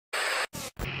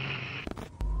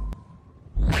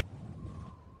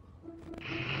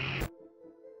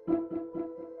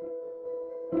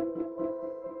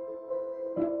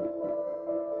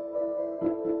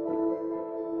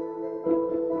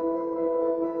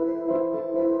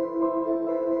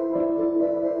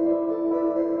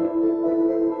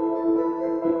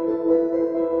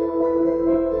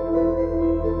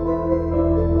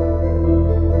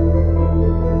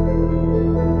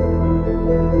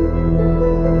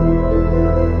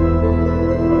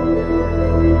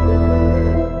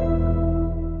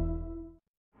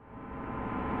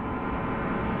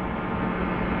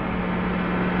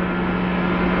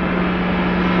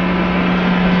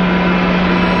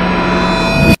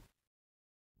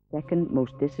second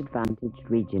most disadvantaged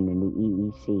region in the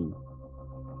EEC.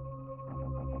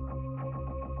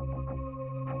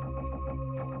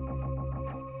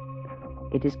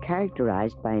 It is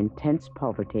characterized by intense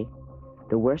poverty,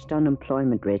 the worst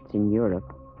unemployment rates in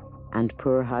Europe, and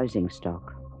poor housing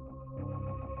stock.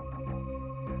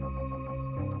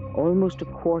 Almost a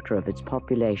quarter of its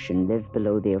population live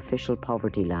below the official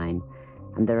poverty line,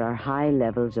 and there are high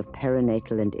levels of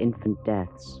perinatal and infant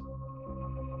deaths.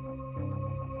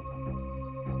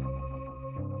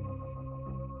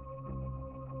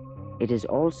 It is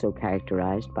also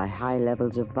characterized by high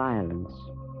levels of violence.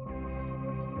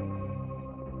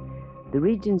 The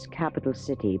region's capital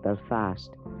city,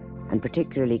 Belfast, and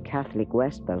particularly Catholic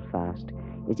West Belfast,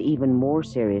 is even more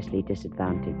seriously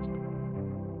disadvantaged.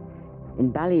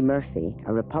 In Ballymurphy,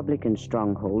 a Republican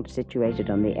stronghold situated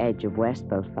on the edge of West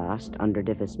Belfast under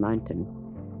Divis Mountain,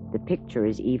 the picture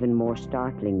is even more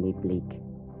startlingly bleak.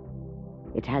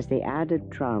 It has the added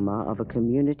trauma of a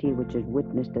community which has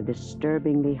witnessed a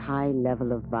disturbingly high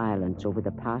level of violence over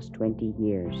the past 20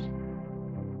 years.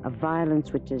 A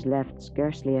violence which has left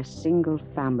scarcely a single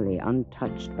family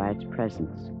untouched by its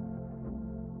presence.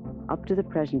 Up to the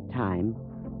present time,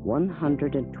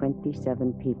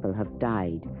 127 people have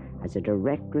died as a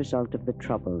direct result of the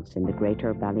troubles in the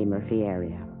greater Ballymurphy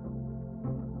area.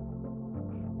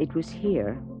 It was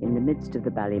here, in the midst of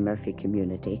the Ballymurphy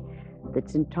community, that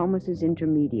St. Thomas's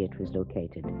Intermediate was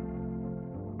located.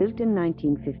 Built in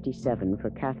 1957 for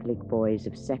Catholic boys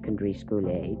of secondary school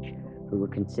age, who were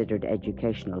considered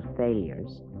educational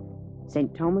failures,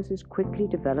 St. Thomas's quickly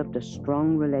developed a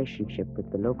strong relationship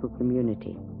with the local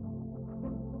community.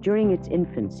 During its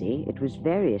infancy, it was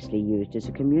variously used as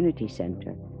a community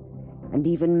centre, and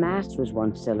even Mass was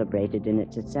once celebrated in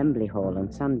its assembly hall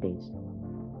on Sundays.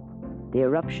 The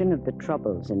eruption of the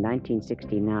Troubles in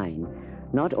 1969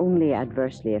 not only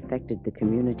adversely affected the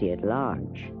community at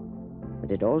large,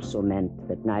 but it also meant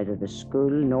that neither the school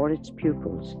nor its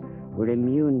pupils were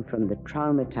immune from the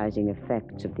traumatizing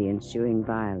effects of the ensuing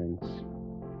violence.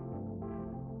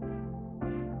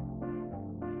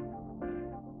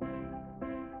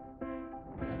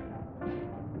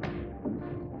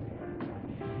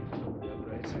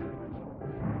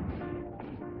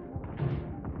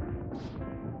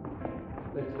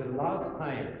 It's the last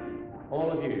time all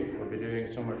of you will be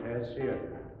doing summer tests here.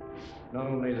 Not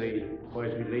only the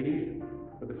boys who leave,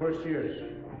 but the first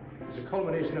years. It's a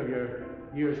culmination of your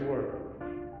year's work.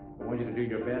 I want you to do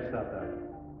your best at that.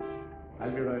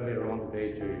 I'll be around later on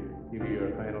today to give you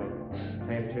your final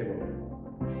timetable.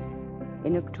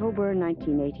 In October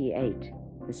 1988,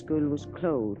 the school was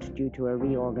closed due to a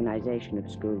reorganization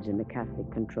of schools in the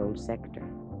Catholic-controlled sector.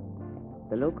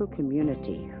 The local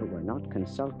community, who were not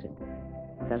consulted,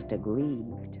 felt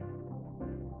aggrieved.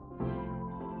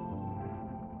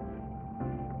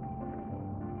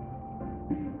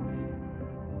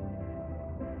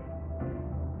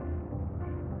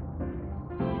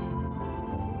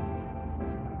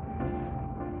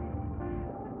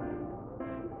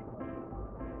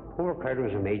 Overcrowding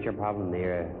was a major problem in the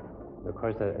area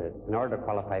because in order to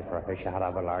qualify for a house, you had to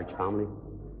have a large family.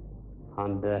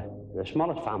 And the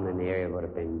smallest family in the area would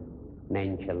have been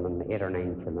 9 children, 8 or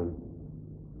 9 children.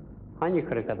 And you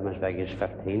could have got them as big as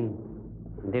 15.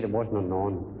 Indeed, it wasn't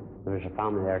unknown. There was a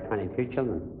family there, 22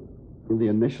 children. The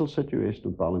initial situation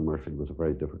of Ballymurphy was a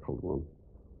very difficult one.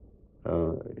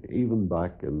 Even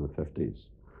back in the 50s,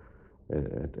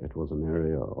 it was an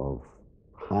area of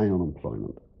high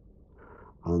unemployment.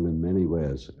 And in many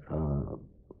ways,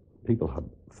 people had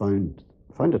found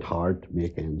it hard to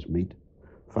make ends meet,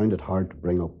 found it hard to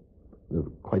bring up the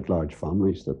quite large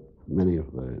families that many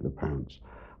of the parents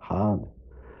had.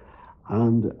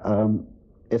 And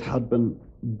it had been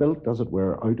built, as it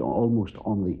were, out almost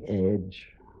on the edge.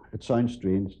 It sounds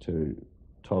strange to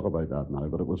talk about that now,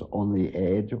 but it was on the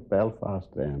edge of Belfast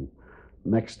then.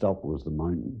 Next up was the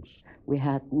mountains. We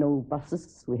had no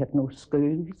buses, we had no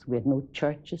schools, we had no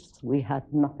churches, we had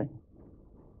nothing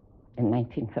in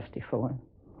 1954.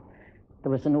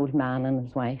 There was an old man and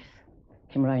his wife,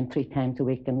 came around 3 times a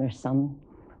week, and their son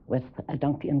with a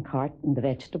donkey and cart and the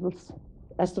vegetables.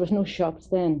 As there was no shops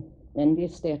then in the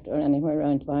estate or anywhere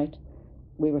around about,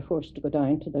 we were forced to go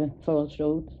down to the Falls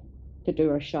Road to do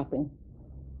our shopping.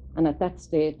 And at that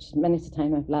stage, many a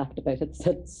time I've laughed about it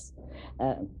since,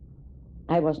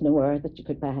 I wasn't aware that you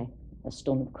could buy a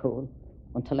stone of coal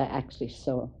until I actually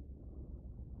saw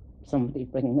somebody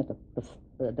bringing it up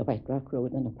the White Rock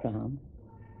Road in a pram.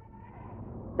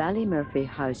 Ballymurphy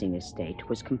housing estate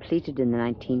was completed in the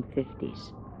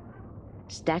 1950s.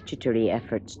 Statutory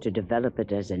efforts to develop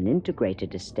it as an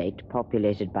integrated estate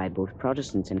populated by both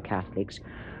Protestants and Catholics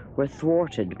were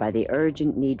thwarted by the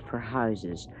urgent need for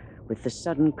houses with the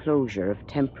sudden closure of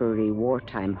temporary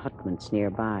wartime hutments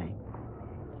nearby.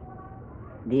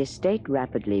 The estate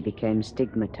rapidly became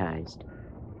stigmatized,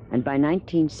 and by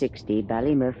 1960,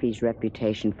 Ballymurphy's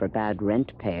reputation for bad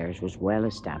rent payers was well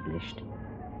established.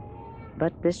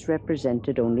 But this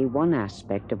represented only one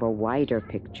aspect of a wider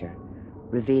picture,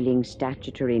 revealing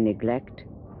statutory neglect,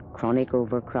 chronic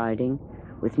overcrowding,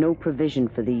 with no provision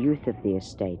for the youth of the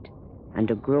estate, and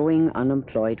a growing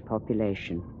unemployed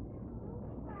population.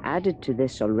 Added to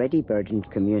this already burdened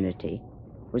community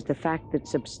was the fact that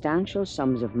substantial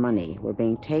sums of money were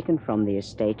being taken from the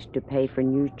estate to pay for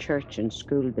new church and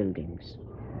school buildings.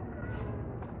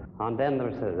 And then there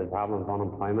was the problem of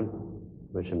unemployment,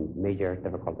 which was a major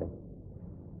difficulty.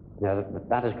 Now,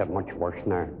 that has got much worse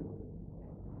now.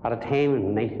 At a time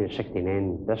in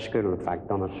 1969, this school, in fact,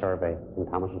 done a survey, St.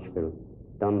 Thomas's School,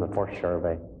 done the first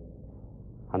survey,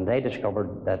 and they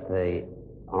discovered that the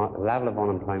level of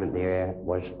unemployment in the area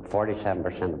was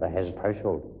 47% of the heads of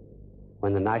household,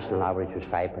 when the national average was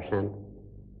 5%.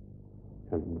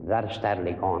 And that has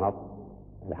steadily gone up.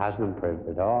 It hasn't improved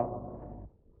at all.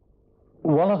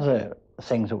 One of the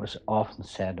things that was often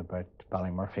said about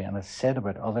Ballymurphy, and it's said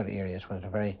about other areas, was a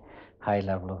very high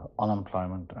level of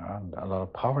unemployment and a lot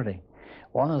of poverty.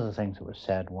 One of the things that was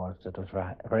said was that there was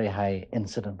a very high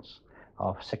incidence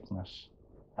of sickness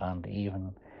and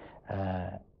even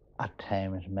at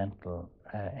times mental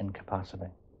incapacity.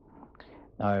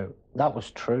 Now, that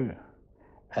was true,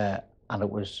 and it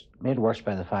was made worse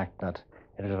by the fact that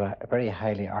it was a very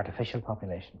highly artificial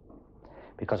population,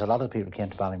 because a lot of the people came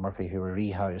to Ballymurphy who were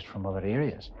rehoused from other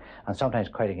areas, and sometimes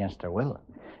quite against their will.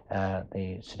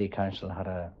 The city council had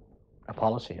a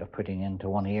policy of putting into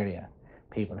one area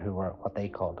people who were what they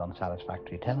called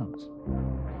unsatisfactory tenants.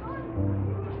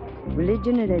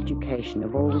 Religion and education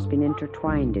have always been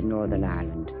intertwined in Northern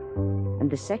Ireland, and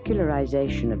the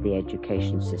secularization of the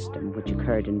education system, which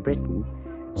occurred in Britain,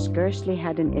 scarcely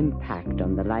had an impact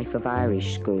on the life of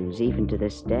Irish schools even to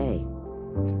this day.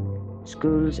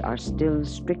 Schools are still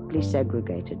strictly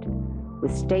segregated,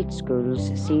 with state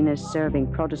schools seen as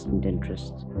serving Protestant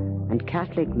interests and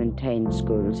Catholic-maintained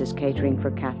schools as catering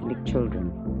for Catholic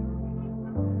children.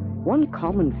 One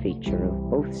common feature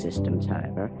of both systems,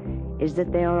 however, is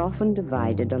that they are often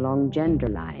divided along gender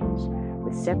lines,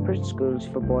 with separate schools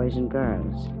for boys and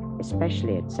girls,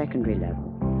 especially at secondary level.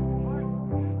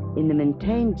 In the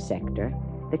maintained sector,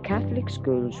 the Catholic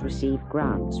schools receive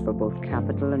grants for both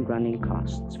capital and running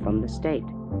costs from the state.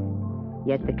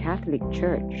 Yet the Catholic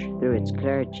Church, through its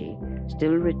clergy,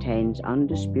 still retains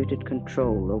undisputed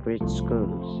control over its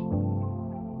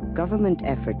schools. Government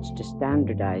efforts to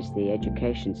standardize the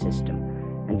education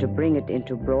system and to bring it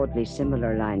into broadly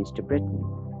similar lines to Britain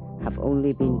have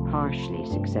only been partially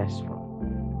successful.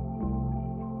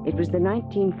 It was the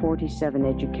 1947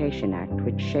 Education Act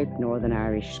which shaped Northern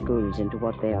Irish schools into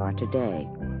what they are today.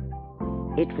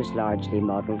 It was largely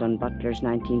modelled on Butler's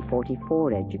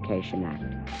 1944 Education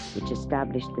Act, which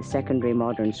established the secondary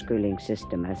modern schooling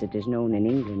system as it is known in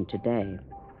England today.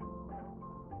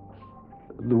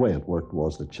 The way it worked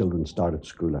was that children started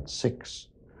school at 6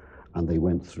 and they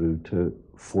went through to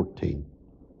 14.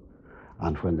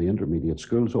 And when the intermediate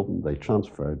schools opened, they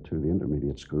transferred to the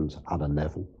intermediate schools at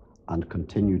 11 and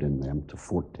continued in them to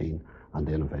 14 and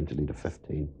then eventually to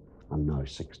 15 and now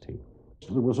 16.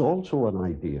 So there was also an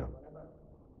idea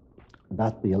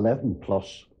that the 11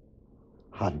 plus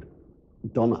had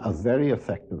done a very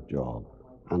effective job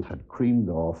and had creamed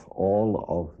off all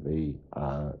of the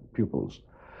pupils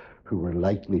who were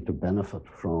likely to benefit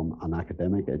from an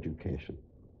academic education.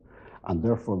 And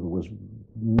therefore there was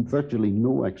virtually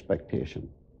no expectation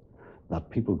that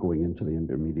people going into the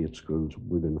intermediate schools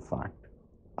would in fact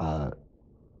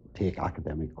take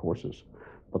academic courses,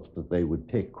 but that they would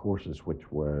take courses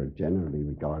which were generally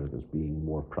regarded as being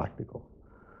more practical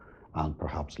and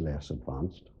perhaps less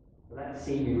advanced. Let's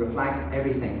see you reflect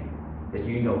everything that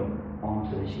you know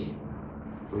onto the sheet.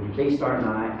 Will you please start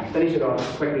now and finish it off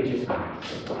as quickly as you can.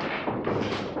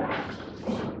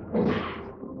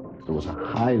 There was a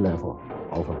high level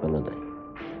of ability,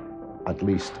 at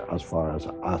least as far as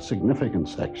a significant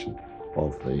section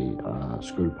of the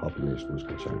school population was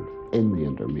concerned in the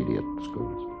intermediate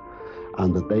schools,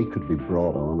 and that they could be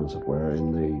brought on, as it were,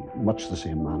 in much the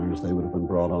same manner as they would have been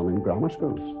brought on in grammar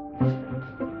schools.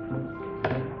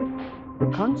 The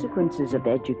consequences of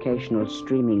educational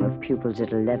streaming of pupils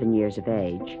at 11 years of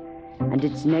age and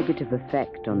its negative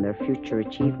effect on their future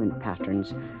achievement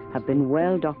patterns have been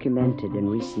well documented in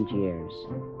recent years.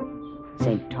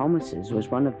 St. Thomas's was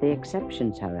one of the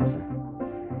exceptions, however.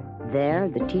 There,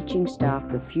 the teaching staff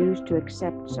refused to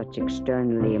accept such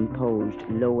externally imposed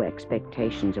low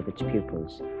expectations of its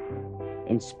pupils.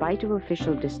 In spite of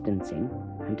official distancing,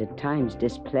 and at times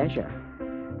displeasure,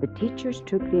 the teachers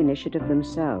took the initiative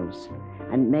themselves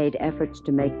and made efforts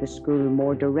to make the school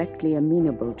more directly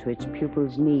amenable to its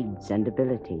pupils' needs and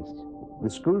abilities. The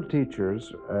school teachers,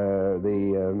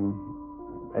 the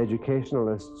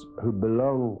educationalists who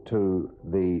belong to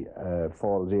the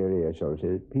Falls area, shall we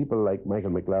say, people like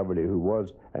Michael McLaverty, who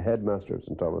was a headmaster at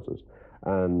St. Thomas's,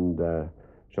 and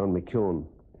John McKeown,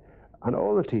 and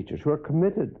all the teachers who are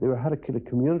committed, they had a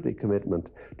community commitment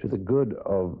to the good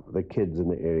of the kids in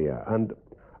the area.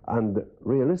 And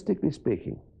realistically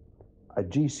speaking, a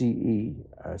GCE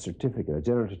certificate, a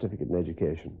general certificate in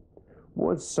education,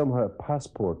 was somehow a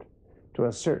passport to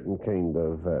a certain kind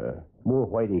of more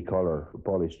whitey collar,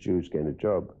 polished Jews kind of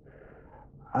job.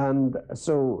 And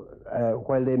so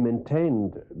while they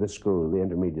maintained the school, the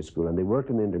intermediate school, and they worked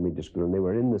in the intermediate school, and they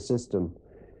were in the system,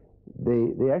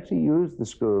 they actually used the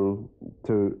school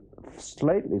to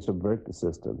slightly subvert the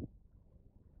system.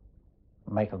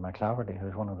 Michael McLaverty,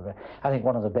 who's one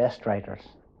of the best writers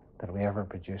that we ever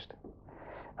produced.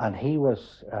 And he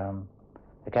was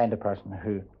the kind of person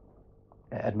who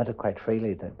admitted quite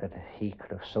freely that he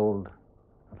could have sold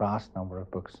a vast number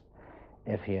of books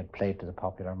if he had played to the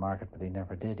popular market, but he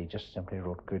never did. He just simply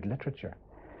wrote good literature.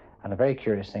 And a very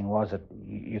curious thing was that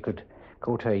you could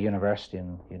go to a university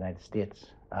in the United States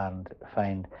and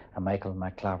find a Michael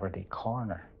McLaverty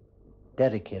corner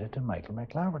dedicated to Michael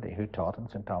McLaverty, who taught in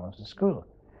St. Thomas's School.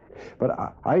 But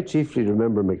I chiefly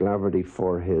remember McLaverty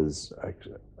for his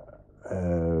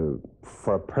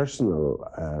for a personal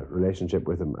relationship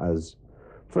with him. As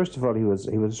first of all, he was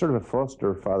sort of a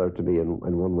foster father to me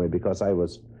in one way, because I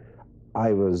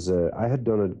had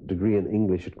done a degree in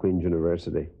English at Queen's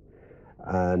University,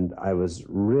 and I was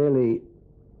really,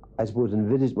 I suppose,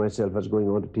 envisaged myself as going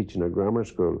on to teach in a grammar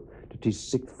school, to teach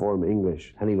sixth form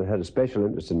English. And he had a special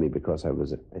interest in me because I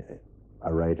was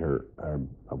a writer. I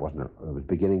was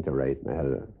beginning to write,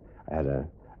 and I had a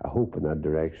hope in that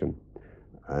direction.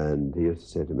 And he used to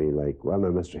say to me, like, well, now,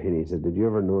 Mr. Heaney, he said, did you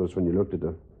ever notice when you looked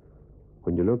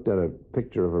at a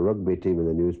picture of a rugby team in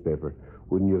the newspaper,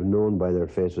 wouldn't you have known by their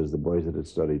faces the boys that had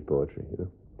studied poetry, you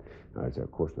know? I said,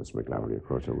 of course, Mr. McLaverty, of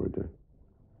course I would do.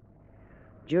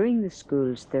 During the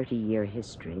school's 30-year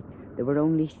history, there were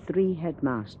only 3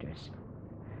 headmasters.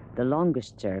 The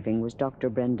longest serving was Dr.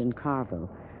 Brendan Carville,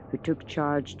 who took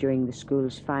charge during the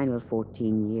school's final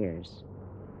 14 years.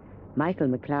 Michael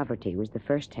McLaverty was the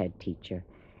first head teacher,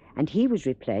 and he was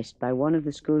replaced by one of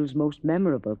the school's most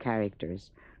memorable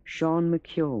characters, Sean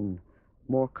McKeown,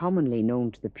 more commonly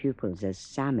known to the pupils as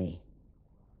Sammy.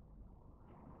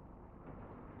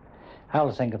 I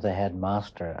always think of the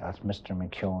headmaster as Mr.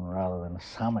 McKeown rather than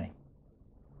Sammy.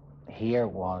 Here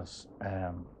was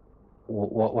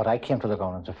what I came to look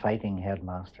on as a fighting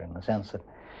headmaster, in the sense that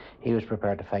he was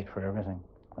prepared to fight for everything.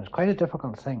 It was quite a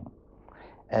difficult thing,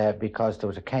 because there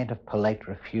was a kind of polite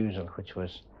refusal which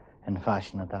was in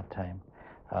fashion at that time,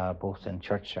 both in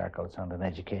church circles and in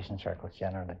education circles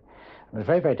generally. And it was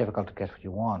very, very difficult to get what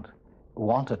you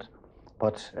wanted,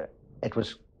 but it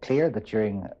was clear that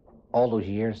during all those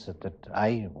years that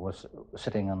I was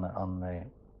sitting on the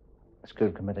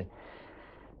school committee,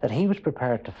 that he was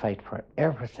prepared to fight for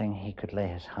everything he could lay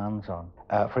his hands on.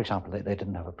 For example, they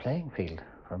didn't have a playing field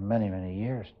for many, many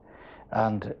years.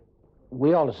 And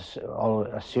we all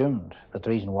assumed that the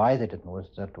reason why they didn't was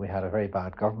that we had a very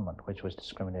bad government which was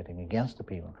discriminating against the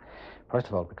people. First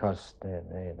of all, because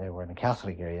they were in a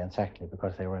Catholic area, and secondly,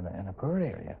 because they were in a poor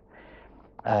area.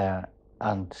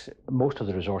 And most of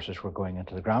the resources were going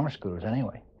into the grammar schools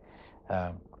anyway.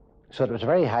 So it was a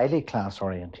very highly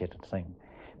class-orientated thing.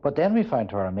 But then we found,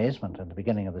 to our amazement, in the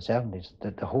beginning of the 70s,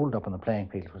 that the hold-up on the playing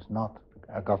field was not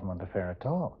a government affair at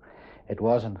all. It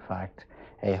was, in fact,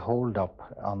 a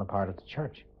hold-up on the part of the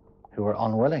church, who were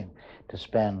unwilling to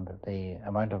spend the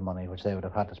amount of money which they would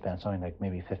have had to spend, something like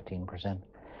maybe 15%,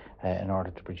 in order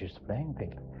to produce the playing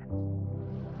field.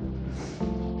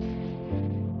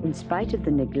 In spite of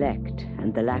the neglect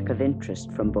and the lack of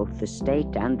interest from both the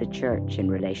state and the church in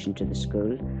relation to the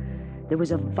school, there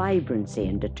was a vibrancy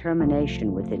and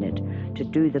determination within it to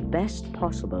do the best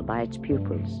possible by its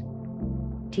pupils.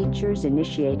 Teachers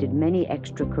initiated many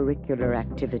extracurricular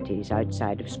activities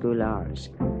outside of school hours,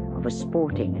 of a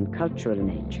sporting and cultural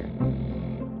nature.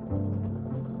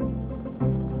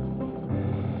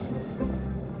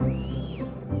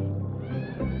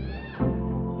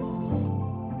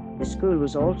 The school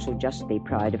was also justly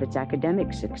proud of its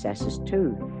academic successes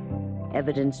too,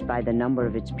 evidenced by the number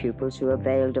of its pupils who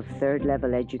availed of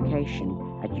third-level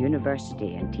education at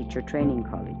university and teacher training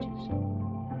colleges.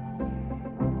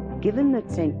 Given that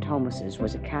St. Thomas's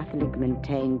was a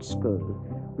Catholic-maintained school,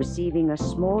 receiving a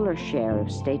smaller share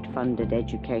of state-funded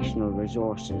educational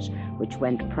resources, which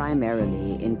went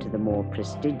primarily into the more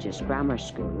prestigious grammar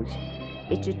schools,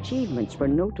 its achievements were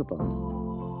notable.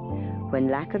 When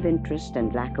lack of interest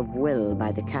and lack of will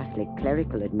by the Catholic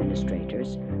clerical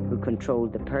administrators, who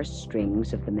controlled the purse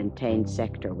strings of the maintained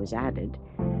sector, was added,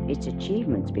 its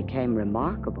achievements became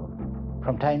remarkable.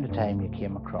 From time to time, you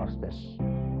came across this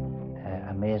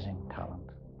amazing talent.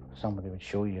 Somebody would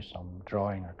show you some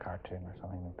drawing or cartoon or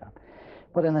something like that.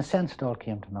 But in a sense, it all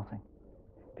came to nothing.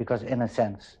 Because in a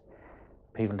sense,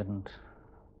 people didn't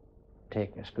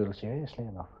take a school seriously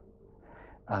enough.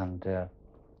 And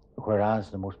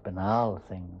whereas the most banal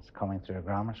things coming through a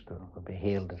grammar school would be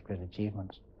hailed as great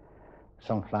achievements,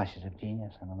 some flashes of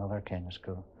genius in another kind of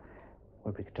school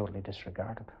would be totally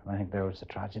disregarded. And I think there was the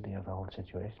tragedy of the whole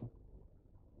situation.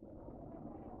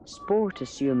 Sport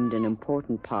assumed an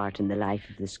important part in the life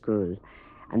of the school,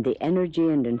 and the energy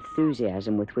and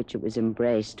enthusiasm with which it was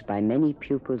embraced by many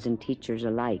pupils and teachers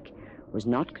alike was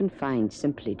not confined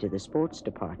simply to the sports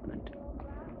department.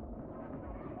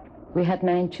 We had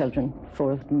 9 children,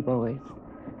 4 of them boys.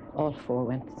 All 4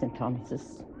 went to St.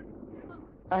 Thomas's.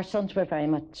 Our sons were very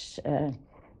much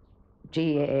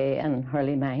GAA and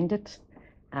Hurley-minded,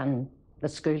 and the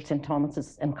school, St.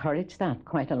 Thomas's, encouraged that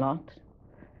quite a lot.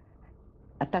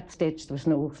 At that stage, there was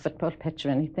no football pitch or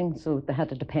anything, so they had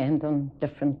to depend on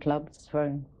different clubs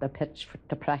for the pitch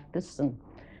to practice and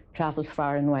travel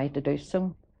far and wide to do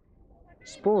so.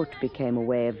 Sport became a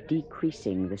way of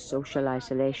decreasing the social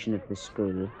isolation of the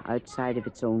school outside of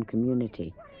its own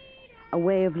community, a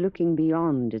way of looking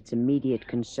beyond its immediate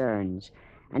concerns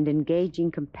and engaging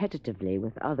competitively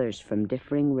with others from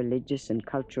differing religious and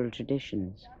cultural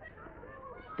traditions.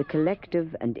 The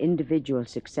collective and individual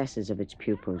successes of its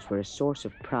pupils were a source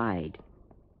of pride.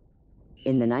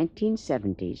 In the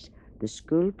 1970s, the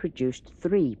school produced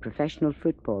 3 professional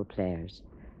football players,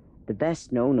 the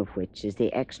best known of which is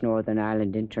the ex-Northern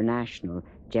Ireland international,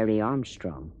 Gerry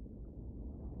Armstrong.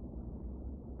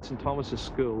 St. Thomas's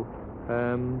school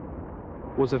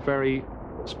was a very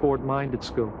sport-minded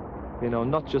school, you know,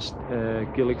 not just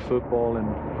Gaelic football and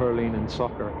hurling and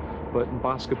soccer, but in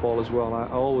basketball as well. I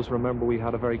always remember we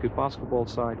had a very good basketball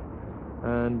side,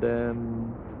 and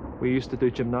we used to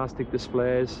do gymnastic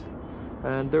displays,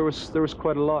 and there was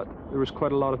quite a lot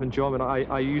of enjoyment.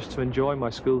 I used to enjoy my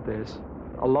school days.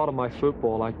 A lot of my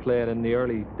football I played in the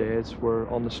early days were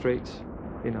on the streets.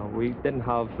 You know, we didn't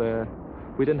have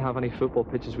any football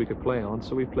pitches we could play on,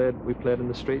 so we played in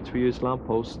the streets. We used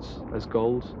lampposts as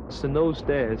goals. So in those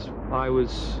days, I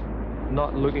was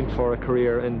not looking for a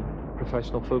career in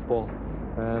professional football.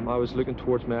 I was looking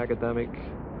towards my academic,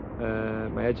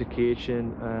 my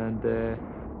education, and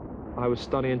I was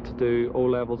studying to do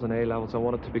O-levels and A-levels. I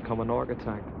wanted to become an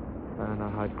architect, and I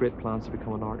had great plans to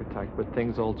become an architect, but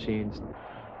things all changed.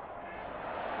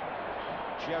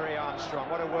 Gerry Armstrong,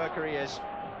 what a worker he is.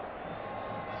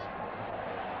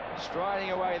 Striding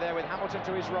away there with Hamilton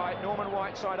to his right, Norman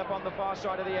Whiteside up on the far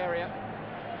side of the area.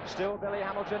 Still Billy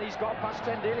Hamilton, he's got past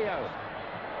Tendilio.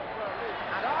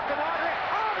 And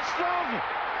Armstrong!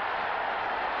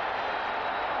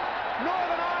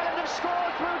 Northern Ireland have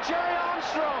scored through Gerry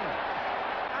Armstrong.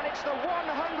 And it's the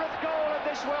 100th goal of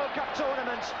this World Cup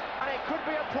tournament. And it could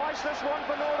be a priceless one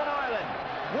for Northern Ireland.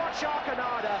 Watch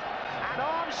Arcanada, and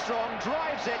Armstrong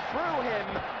drives it through him,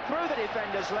 through the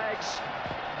defender's legs.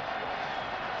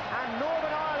 And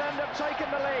Northern Ireland have taken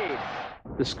the lead.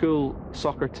 The school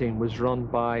soccer team was run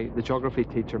by the geography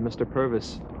teacher, Mr.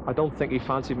 Purvis. I don't think he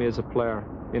fancied me as a player,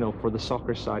 you know, for the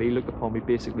soccer side. He looked upon me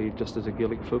basically just as a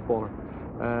Gaelic footballer.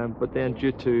 But then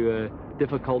due to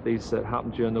difficulties that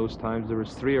happened during those times, there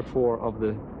was 3 or 4 of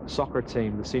the soccer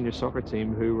team, the senior soccer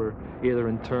team, who were either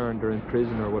interned or in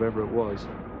prison or whatever it was.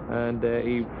 And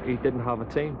he didn't have a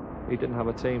team. He didn't have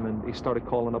a team, and he started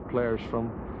calling up players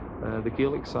from the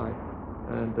Gaelic side.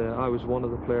 And I was one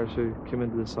of the players who came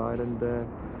into the side, and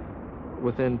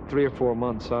within 3 or 4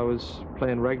 months I was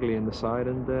playing regularly in the side,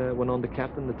 and went on to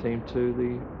captain the team to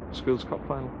the Schools Cup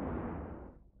final.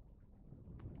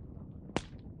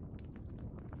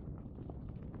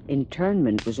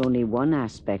 Internment was only one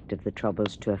aspect of the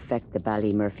troubles to affect the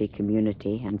Ballymurphy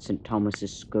community and St.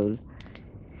 Thomas's School.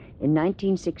 In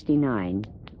 1969,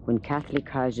 when Catholic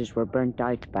houses were burnt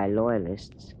out by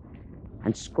loyalists,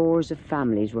 and scores of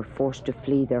families were forced to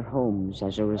flee their homes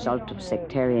as a result of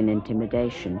sectarian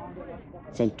intimidation,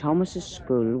 St. Thomas's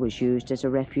School was used as a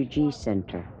refugee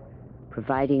centre,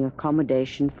 providing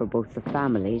accommodation for both the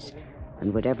families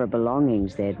and whatever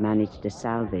belongings they had managed to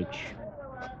salvage.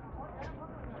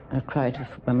 a crowd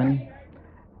of women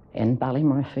in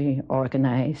Ballymurphy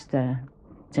organised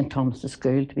St Thomas's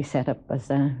School to be set up as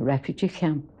a refugee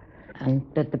camp,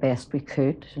 and did the best we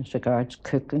could as regards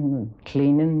cooking and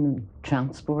cleaning and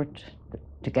transport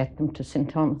to get them to St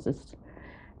Thomas's.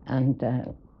 And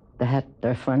they had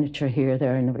their furniture here,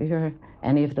 there and everywhere.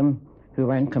 Any of them who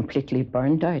weren't completely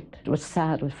burned out. It was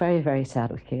sad, it was a very, very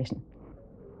sad occasion.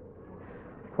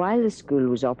 While the school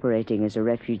was operating as a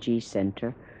refugee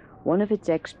centre, one of its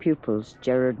ex-pupils,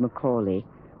 Gerard Macaulay,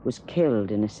 was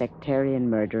killed in a sectarian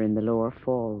murder in the Lower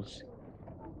Falls.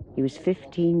 He was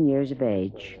 15 years of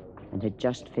age and had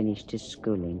just finished his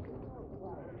schooling.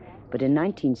 But in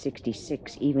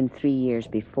 1966, even 3 years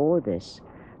before this,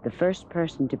 the first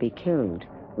person to be killed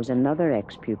was another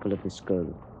ex-pupil of the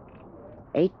school.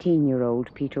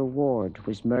 18-year-old Peter Ward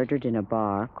was murdered in a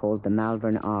bar called the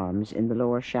Malvern Arms in the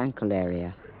Lower Shankill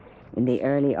area in the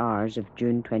early hours of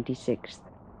June 26th.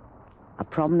 A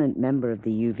prominent member of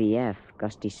the UVF,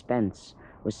 Gusty Spence,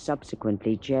 was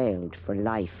subsequently jailed for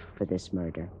life for this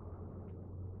murder.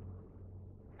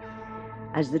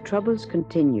 As the Troubles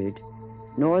continued,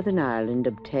 Northern Ireland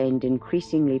obtained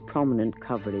increasingly prominent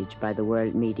coverage by the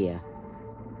world media,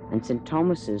 and St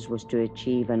Thomas's was to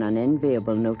achieve an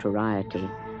unenviable notoriety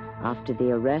after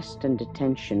the arrest and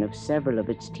detention of several of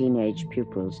its teenage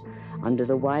pupils under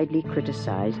the widely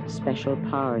criticised Special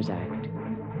Powers Act.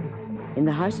 In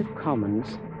the House of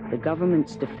Commons, the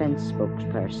government's defence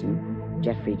spokesperson,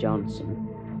 Geoffrey Johnson,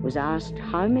 was asked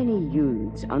how many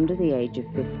youths under the age of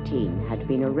 15 had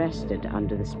been arrested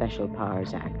under the Special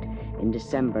Powers Act in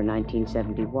December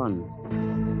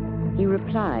 1971. He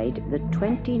replied that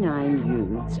 29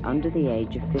 youths under the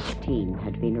age of 15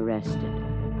 had been arrested.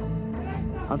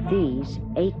 Of these,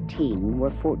 18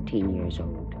 were 14 years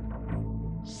old,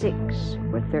 6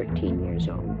 were 13 years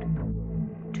old,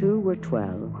 2 were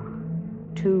 12,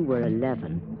 2 were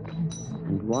 11,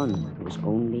 and 1 was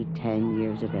only 10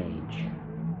 years of age.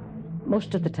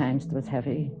 Most of the times there was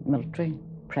heavy military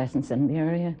presence in the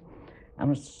area, and it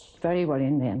was very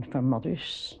worrying then for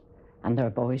mothers and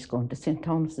their boys going to St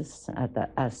Thomas's,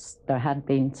 as there had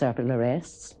been several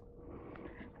arrests.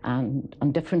 And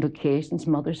on different occasions,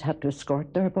 mothers had to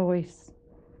escort their boys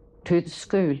to the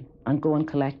school and go and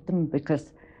collect them,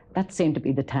 because that seemed to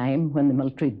be the time when the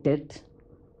military did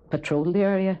patrol the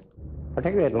area.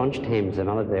 Particularly at lunch times, the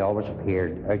military always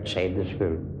appeared outside the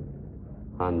school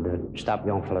and stopped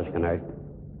young fellows going out.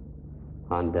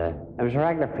 And it was a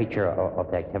regular feature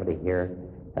of the activity here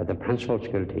that the principal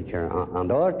school teacher and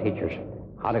other teachers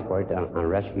had to go out and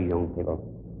rescue young people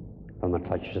from the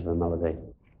clutches of the military.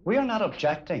 We are not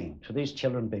objecting to these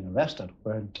children being arrested.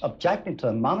 We're objecting to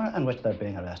the manner in which they're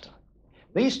being arrested.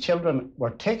 These children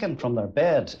were taken from their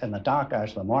beds in the dark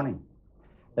hours of the morning.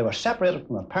 They were separated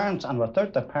from their parents, and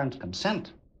without their parents'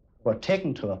 consent, were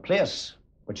taken to a place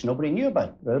which nobody knew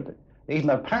about. Even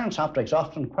their parents, after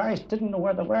exhaustive inquiries, didn't know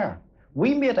where they were.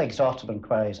 We made exhaustive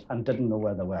inquiries and didn't know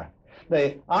where they were.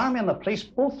 The army and the police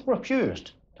both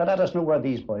refused to let us know where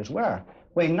these boys were.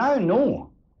 We now know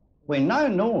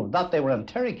that they were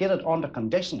interrogated under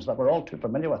conditions that we're all too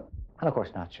familiar with. And of course,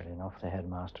 naturally enough, the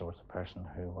headmaster was the person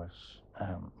who was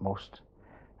most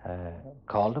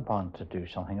called upon to do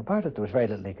something about it. There was very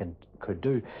little he could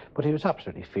do, but he was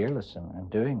absolutely fearless in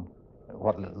doing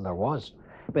what little there was.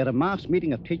 We had a mass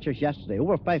meeting of teachers yesterday.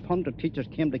 Over 500 teachers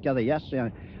came together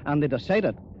yesterday, and they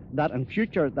decided that in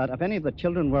future, that if any of the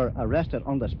children were arrested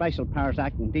under the Special Powers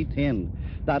Act and detained,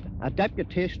 that a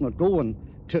deputation would go in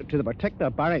to the particular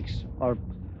barracks or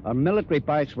military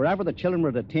barracks, wherever the children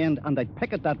were detained, and they'd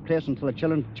picket that place until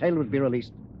the child would be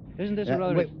released. Isn't this a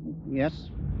rather... Yes?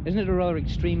 Isn't it a rather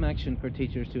extreme action for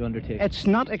teachers to undertake? It's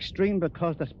not extreme,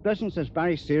 because this business is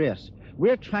very serious.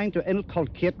 We're trying to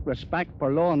inculcate respect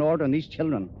for law and order in these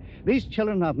children. These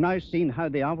children have now seen how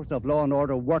the officers of law and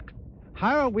order work.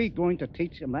 How are we going to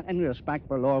teach them any respect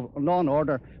for law and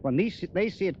order when they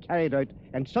see it carried out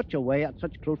in such a way at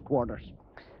such close quarters?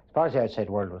 As far as the outside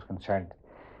world was concerned,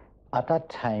 at that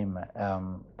time,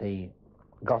 the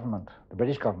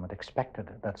British government expected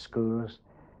that schools,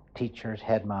 teachers,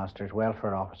 headmasters,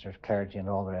 welfare officers, clergy and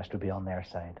all the rest would be on their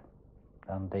side.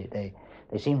 And they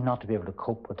seemed not to be able to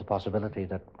cope with the possibility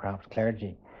that perhaps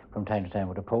clergy from time to time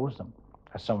would oppose them,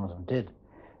 as some of them did.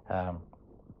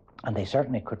 And they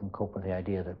certainly couldn't cope with the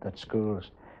idea that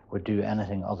schools would do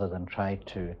anything other than try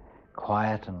to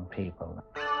quieten people.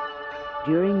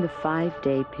 During the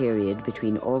 5-day period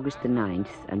between August the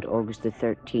 9th and August the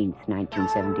 13th,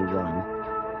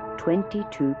 1971,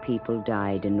 22 people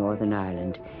died in Northern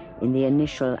Ireland in the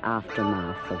initial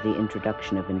aftermath of the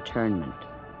introduction of internment.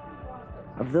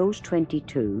 Of those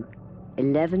 22,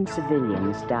 11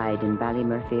 civilians died in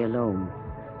Ballymurphy alone,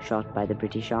 shot by the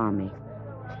British Army,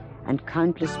 and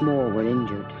countless more were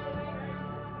injured.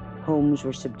 Homes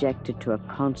were subjected to a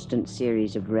constant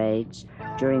series of raids,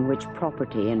 during which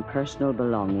property and personal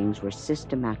belongings were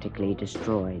systematically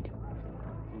destroyed.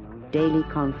 Daily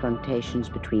confrontations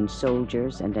between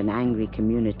soldiers and an angry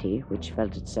community, which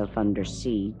felt itself under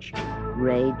siege,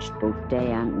 raged both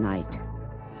day and night.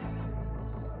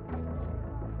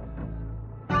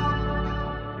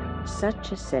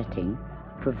 Such a setting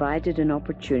provided an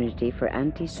opportunity for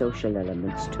antisocial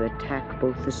elements to attack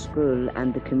both the school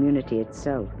and the community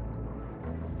itself.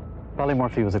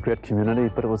 Ballymurphy was a great community,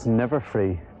 but it was never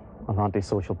free of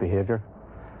antisocial behaviour.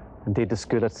 Indeed, the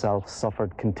school itself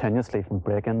suffered continuously from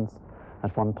break-ins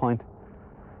at one point.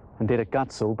 Indeed, it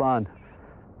got so bad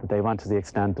that they went to the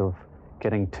extent of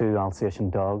getting 2 Alsatian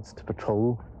dogs to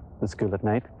patrol the school at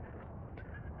night.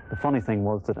 The funny thing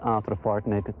was that after a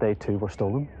fortnight, they too were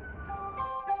stolen.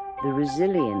 The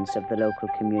resilience of the local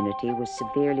community was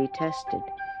severely tested.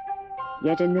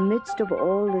 Yet in the midst of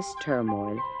all this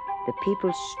turmoil, the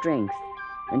people's strength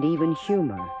and even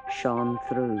humour shone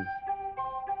through.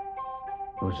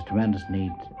 There was a tremendous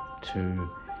need to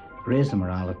raise the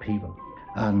morale of people.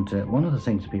 And one of the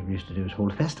things that people used to do is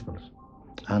hold festivals.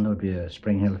 And there would be a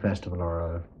Spring Hill Festival or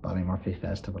a Ballymurphy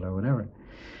Festival or whatever.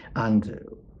 And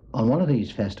on one of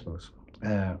these festivals,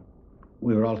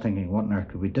 we were all thinking, what on earth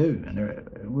could we do? And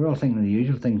we were all thinking of the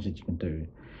usual things that you can do.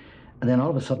 And then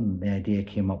all of a sudden the idea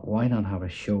came up, why not have a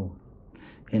show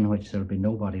in which there'll be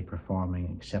nobody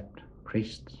performing except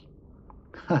priests?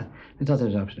 We thought that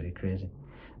was absolutely crazy.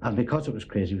 And because it was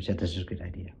crazy, we said, this is a good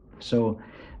idea. So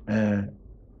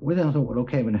we then thought, well,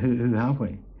 okay, but who have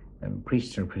we?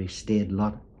 Priests are a pretty staid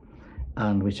lot.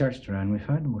 And we searched around, we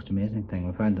found the most amazing thing.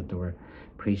 We found that there were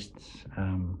priests,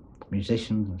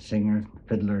 musicians and singers, and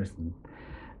fiddlers,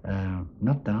 and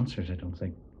not dancers, I don't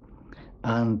think.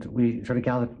 And we sort of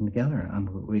gathered them together, and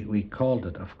we called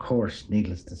it, of course,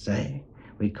 needless to say,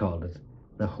 we called it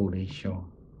the Holy Show.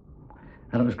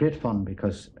 And it was great fun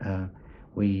because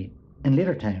in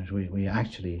later times, we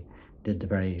actually did the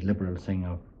very liberal thing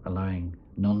of allowing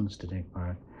nuns to take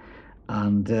part.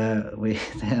 And we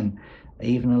then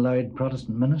even allowed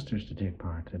Protestant ministers to take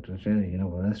part. It was really,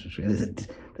 this was really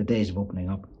the days of opening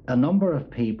up. A number of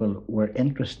people were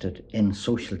interested in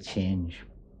social change.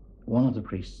 One of the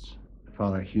priests,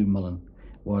 Father Hugh Mullen,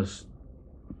 was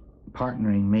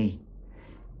partnering me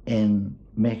in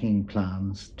making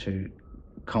plans to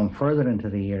come further into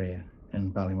the area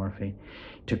in Ballymurphy,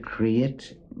 to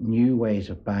create new ways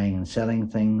of buying and selling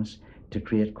things, to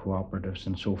create cooperatives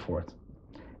and so forth.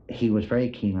 He was very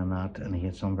keen on that, and he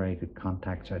had some very good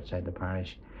contacts outside the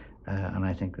parish, and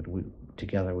I think that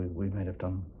together we might have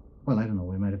done, well, I don't know,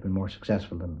 we might have been more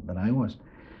successful than I was,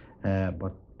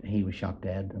 but he was shot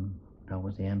dead, and that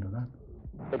was the end of that.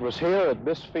 It was here at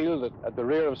this field at the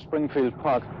rear of Springfield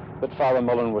Park that Father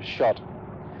Mullen was shot.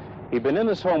 He'd been in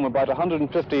his home about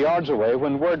 150 yards away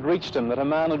when word reached him that a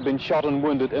man had been shot and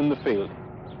wounded in the field.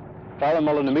 Father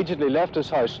Mullen immediately left his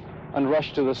house and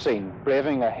rushed to the scene,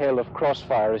 braving a hail of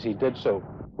crossfire as he did so.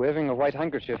 Waving a white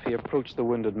handkerchief, he approached the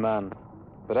wounded man.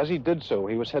 But as he did so,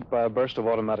 he was hit by a burst of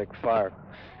automatic fire.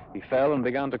 He fell and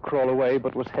began to crawl away,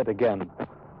 but was hit again.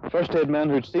 First aid men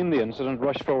who'd seen the incident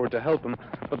rushed forward to help him,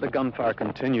 but the gunfire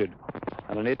continued.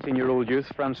 And an 18-year-old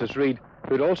youth, Francis Reed,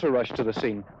 who'd also rushed to the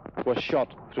scene, was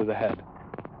shot through the head.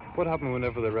 What happened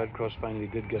whenever the Red Cross finally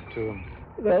did get to him?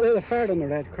 Well, they fired on the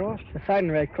Red Cross. They fired on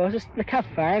the Red Cross. They kept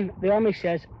firing. The army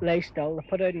says, lay still. They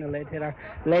put out in the lead hitter,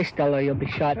 lay still or you'll be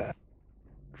shot.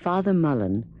 Father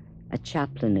Mullen, a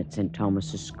chaplain at St.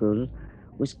 Thomas's School,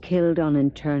 was killed on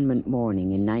internment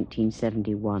morning in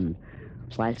 1971,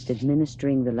 whilst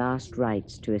administering the last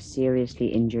rites to a seriously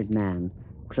injured man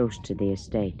close to the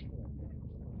estate.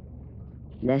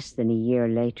 Less than a year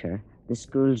later, the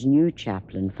school's new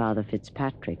chaplain, Father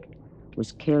Fitzpatrick,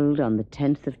 was killed on the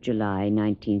 10th of July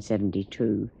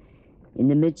 1972 in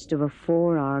the midst of a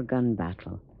 4-hour gun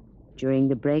battle during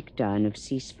the breakdown of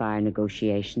ceasefire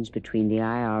negotiations between the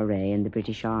IRA and the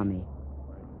British Army.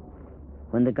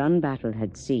 When the gun battle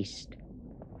had ceased,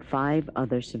 5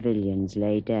 other civilians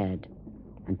lay dead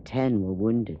and 10 were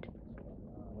wounded.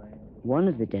 One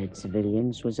of the dead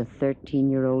civilians was a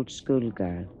 13-year-old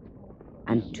schoolgirl,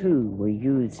 and 2 were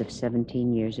youths of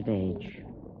 17 years of age.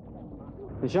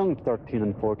 As young 13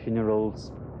 and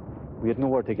 14-year-olds, we had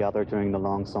nowhere to gather during the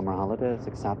long summer holidays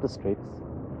except the streets.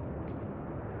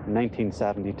 In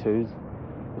 1972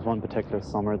 was one particular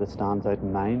summer that stands out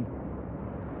in mind.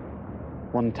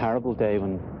 One terrible day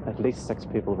when at least 6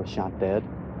 people were shot dead.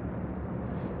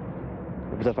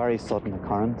 It was a very sudden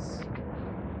occurrence.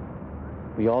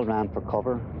 We all ran for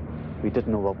cover. We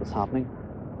didn't know what was happening.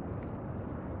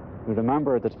 We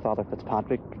remember that Father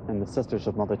Fitzpatrick and the Sisters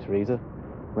of Mother Teresa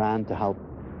ran to help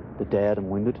the dead and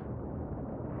wounded.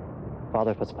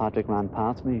 Father Fitzpatrick ran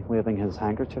past me, waving his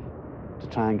handkerchief to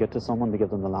try and get to someone to give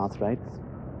them the last rites.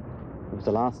 It was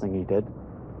the last thing he did.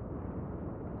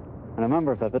 And I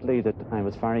remember vividly that I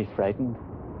was very frightened,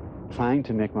 trying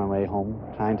to make my way home,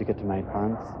 trying to get to my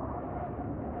parents.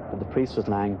 But the priest was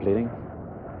lying bleeding.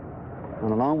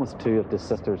 And along with two of the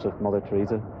Sisters of Mother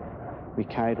Teresa, we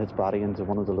carried his body into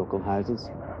one of the local houses.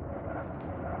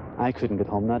 I couldn't get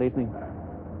home that evening.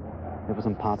 It was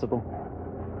impossible.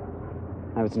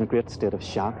 I was in a great state of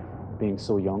shock, being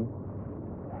so young.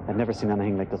 I'd never seen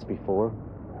anything like this before.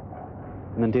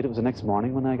 And indeed, it was the next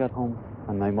morning when I got home,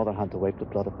 and my mother had to wipe the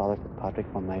blood of Father Fitzpatrick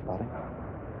from my body.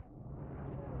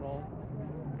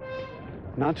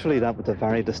 Naturally, that was a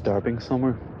very disturbing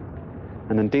summer.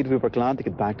 And indeed, we were glad to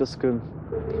get back to school.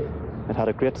 It had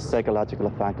a great psychological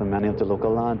effect on many of the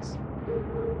local lads.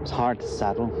 It was hard to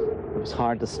settle. It was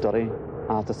hard to study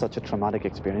after such a traumatic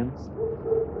experience.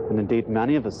 And indeed,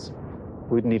 many of us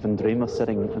wouldn't even dream of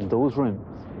sitting in those rooms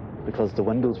because the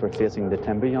windows were facing the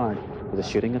timber yard where the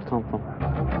shooting had come from.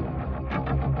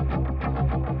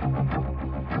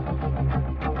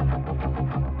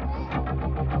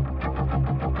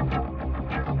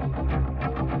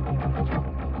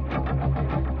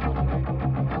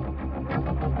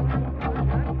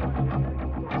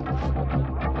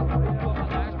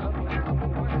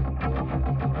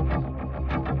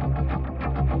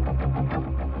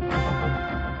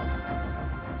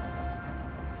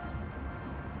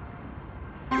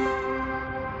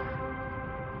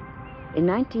 In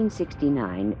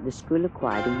 1969, the school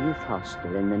acquired a youth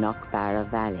hostel in the Knockbarrow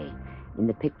Valley, in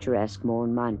the picturesque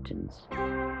Mourne Mountains.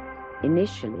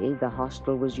 Initially, the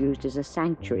hostel was used as a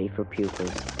sanctuary for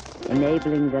pupils,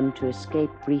 enabling them to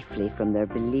escape briefly from their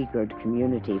beleaguered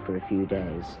community for a few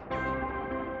days.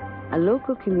 A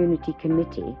local community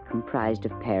committee, comprised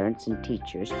of parents and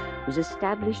teachers, was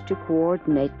established to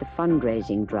coordinate the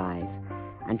fundraising drive,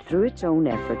 and through its own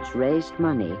efforts raised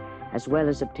money, as well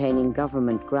as obtaining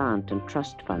government grant and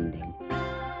trust funding.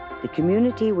 The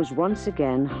community was once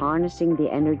again harnessing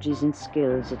the energies and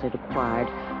skills it had acquired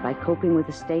by coping with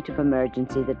a state of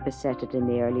emergency that beset it in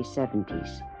the early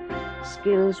 70s.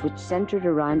 Skills which centered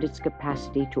around its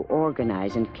capacity to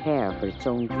organize and care for its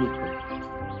own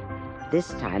people.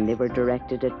 This time they were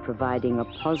directed at providing a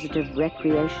positive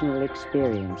recreational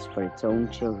experience for its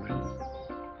own children.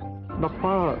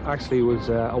 Knockbarrow actually was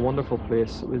a wonderful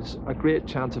place. It was a great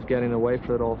chance of getting away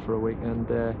from it all for a week, and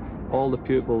all the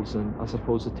pupils and I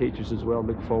suppose the teachers as well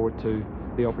look forward to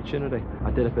the opportunity.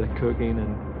 I did a bit of cooking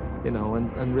and, you know,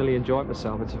 and really enjoyed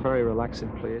myself. It's a very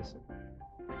relaxing place.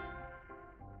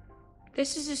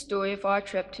 This is the story of our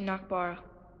trip to Knockbarrow,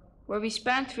 where we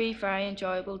spent 3 very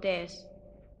enjoyable days.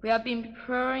 We have been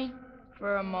preparing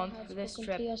for a month for this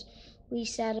trip. We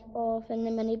set off in the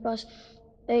minibus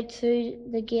out through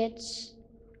the gates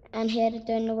and headed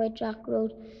down the White Rock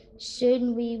Road.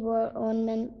 Soon we were on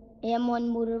the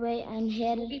M1 motorway and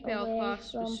headed away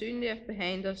Belfast was soon left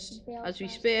behind us as we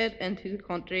sped into the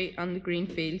country and the green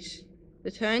fields.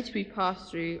 The towns we passed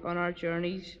through on our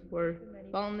journeys were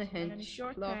Ballymurphy, and in a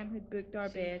short time had booked our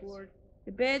beds.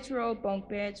 The beds were all bunk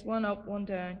beds, one up, one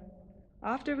down.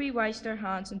 After we washed our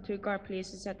hands and took our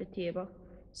places at the table,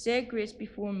 said grace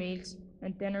before meals,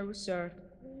 and dinner was served.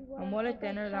 And what a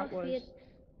dinner that was.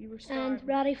 And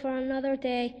ready for another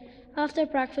day. After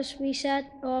breakfast, we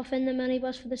set off in the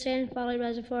minibus for the Silent Valley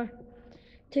Reservoir.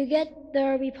 To get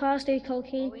there, we passed through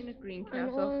Kilkeen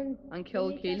and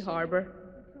Kilkeel Harbour.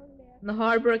 In the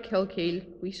harbour at Kilkeel,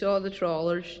 we saw the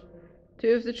trawlers. 2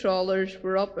 of the trawlers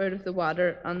were up out of the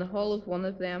water, and the hull of one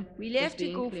of them We left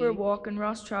to go for a walk in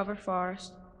Rostraver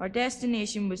Forest. Our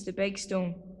destination was the Big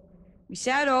Stone. We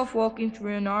set off walking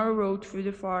through a narrow road through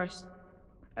the forest.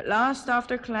 At last,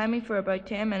 after climbing for about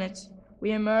 10 minutes,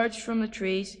 we emerged from the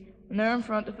trees, and there in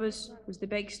front of us was the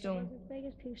Big Stone. As big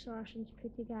as 2 sarcents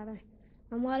put together.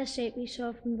 And what a sight we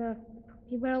saw from there.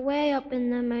 We were way up in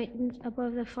the mountains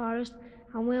above the forest,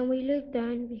 and when we looked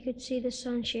down, we could see the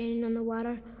sun shining on the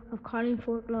water of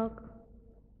Carlingford Loch.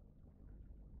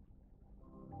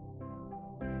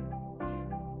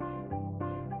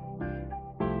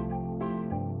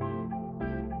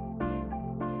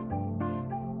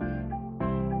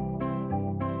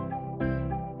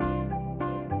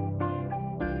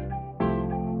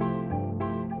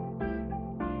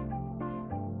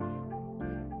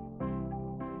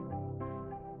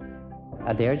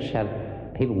 At the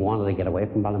outset, people wanted to get away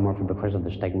from Ballymurphy because of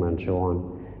the stigma and so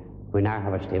on. We now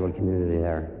have a stable community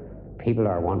there. People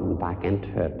are wanting back into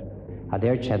it. At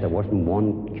the outset, there wasn't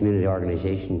one community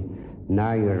organisation.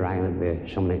 Now you're around with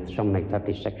something like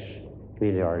 56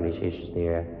 community organisations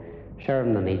there,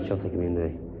 sharing the needs of the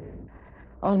community.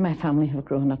 All my family have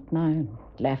grown up now and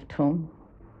left home.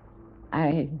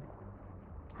 I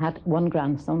had one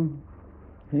grandson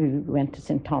who went to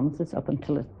St. Thomas's up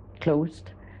until it closed,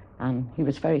 and he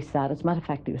was very sad. As a matter of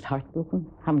fact, he was heartbroken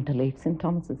having to leave St.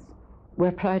 Thomas's.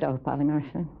 We're proud of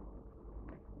Ballymurphy.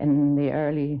 In the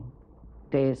early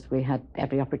days, we had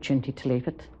every opportunity to leave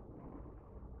it.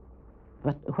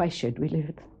 But why should we leave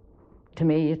it? To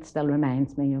me, it still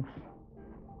reminds me of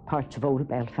parts of old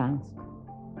Belfast.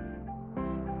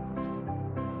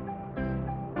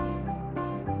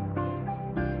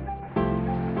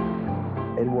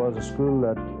 It was a school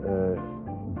that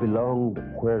belonged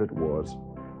where it was,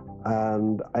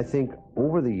 and I think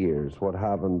over the years what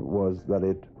happened was that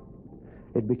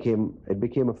it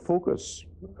became a focus.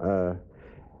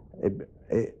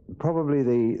 Probably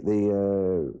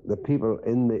the people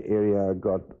in the area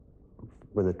got,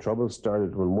 when the trouble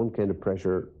started, when one kind of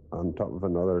pressure on top of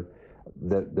another,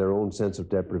 their own sense of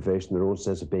deprivation, their own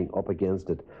sense of being up against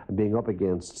it, and being up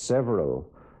against several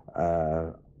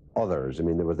others. I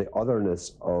mean, there was the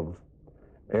otherness of,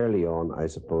 early on, I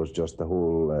suppose, just the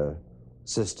whole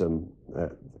system,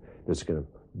 this kind of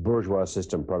bourgeois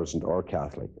system, Protestant or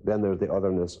Catholic. Then there's the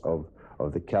otherness of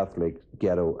the Catholic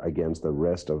ghetto against the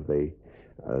rest of the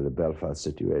Belfast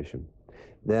situation.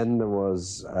 Then there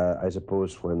was, I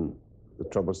suppose, when the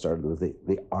trouble started, there was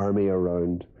the army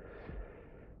around,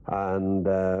 and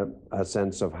a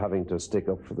sense of having to stick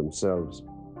up for themselves.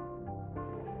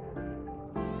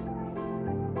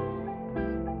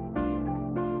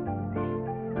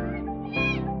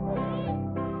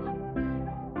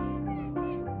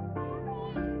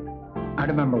 I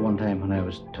remember one time when I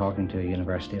was talking to a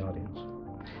university audience,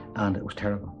 and it was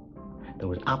terrible. There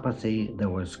was apathy, there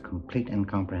was complete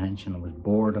incomprehension, there was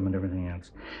boredom and everything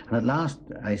else. And at last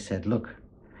I said, look,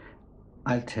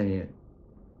 I'll tell you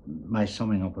my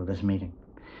summing up of this meeting.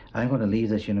 I'm going to leave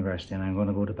this university and I'm going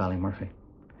to go to Ballymurphy,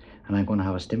 and I'm going to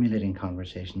have a stimulating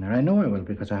conversation there. I know I will,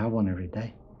 because I have one every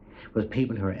day, with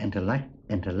people who are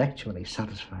intellectually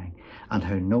satisfying and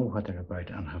who know what they're about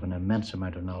and have an immense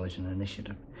amount of knowledge and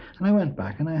initiative. And I went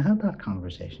back and I had that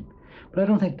conversation, but I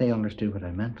don't think they understood what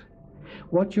I meant.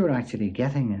 What you're actually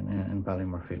getting in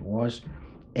Ballymurphy was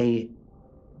the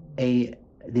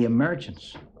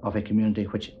emergence of a community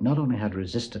which not only had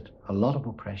resisted a lot of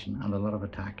oppression and a lot of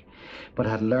attack, but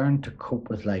had learned to cope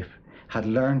with life, had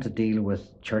learned to deal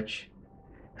with church,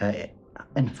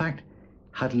 in fact,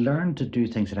 had learned to do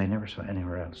things that I never saw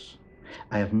anywhere else.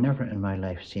 I have never in my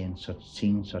life seen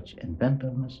such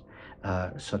inventiveness,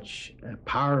 such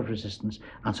power of resistance,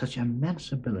 and such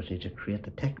immense ability to create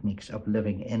the techniques of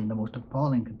living in the most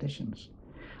appalling conditions.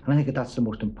 And I think that's the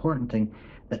most important thing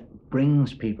that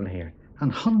brings people here.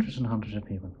 And hundreds of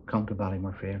people come to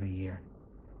Ballymurphy every year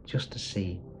just to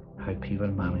see how people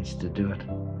manage to do it.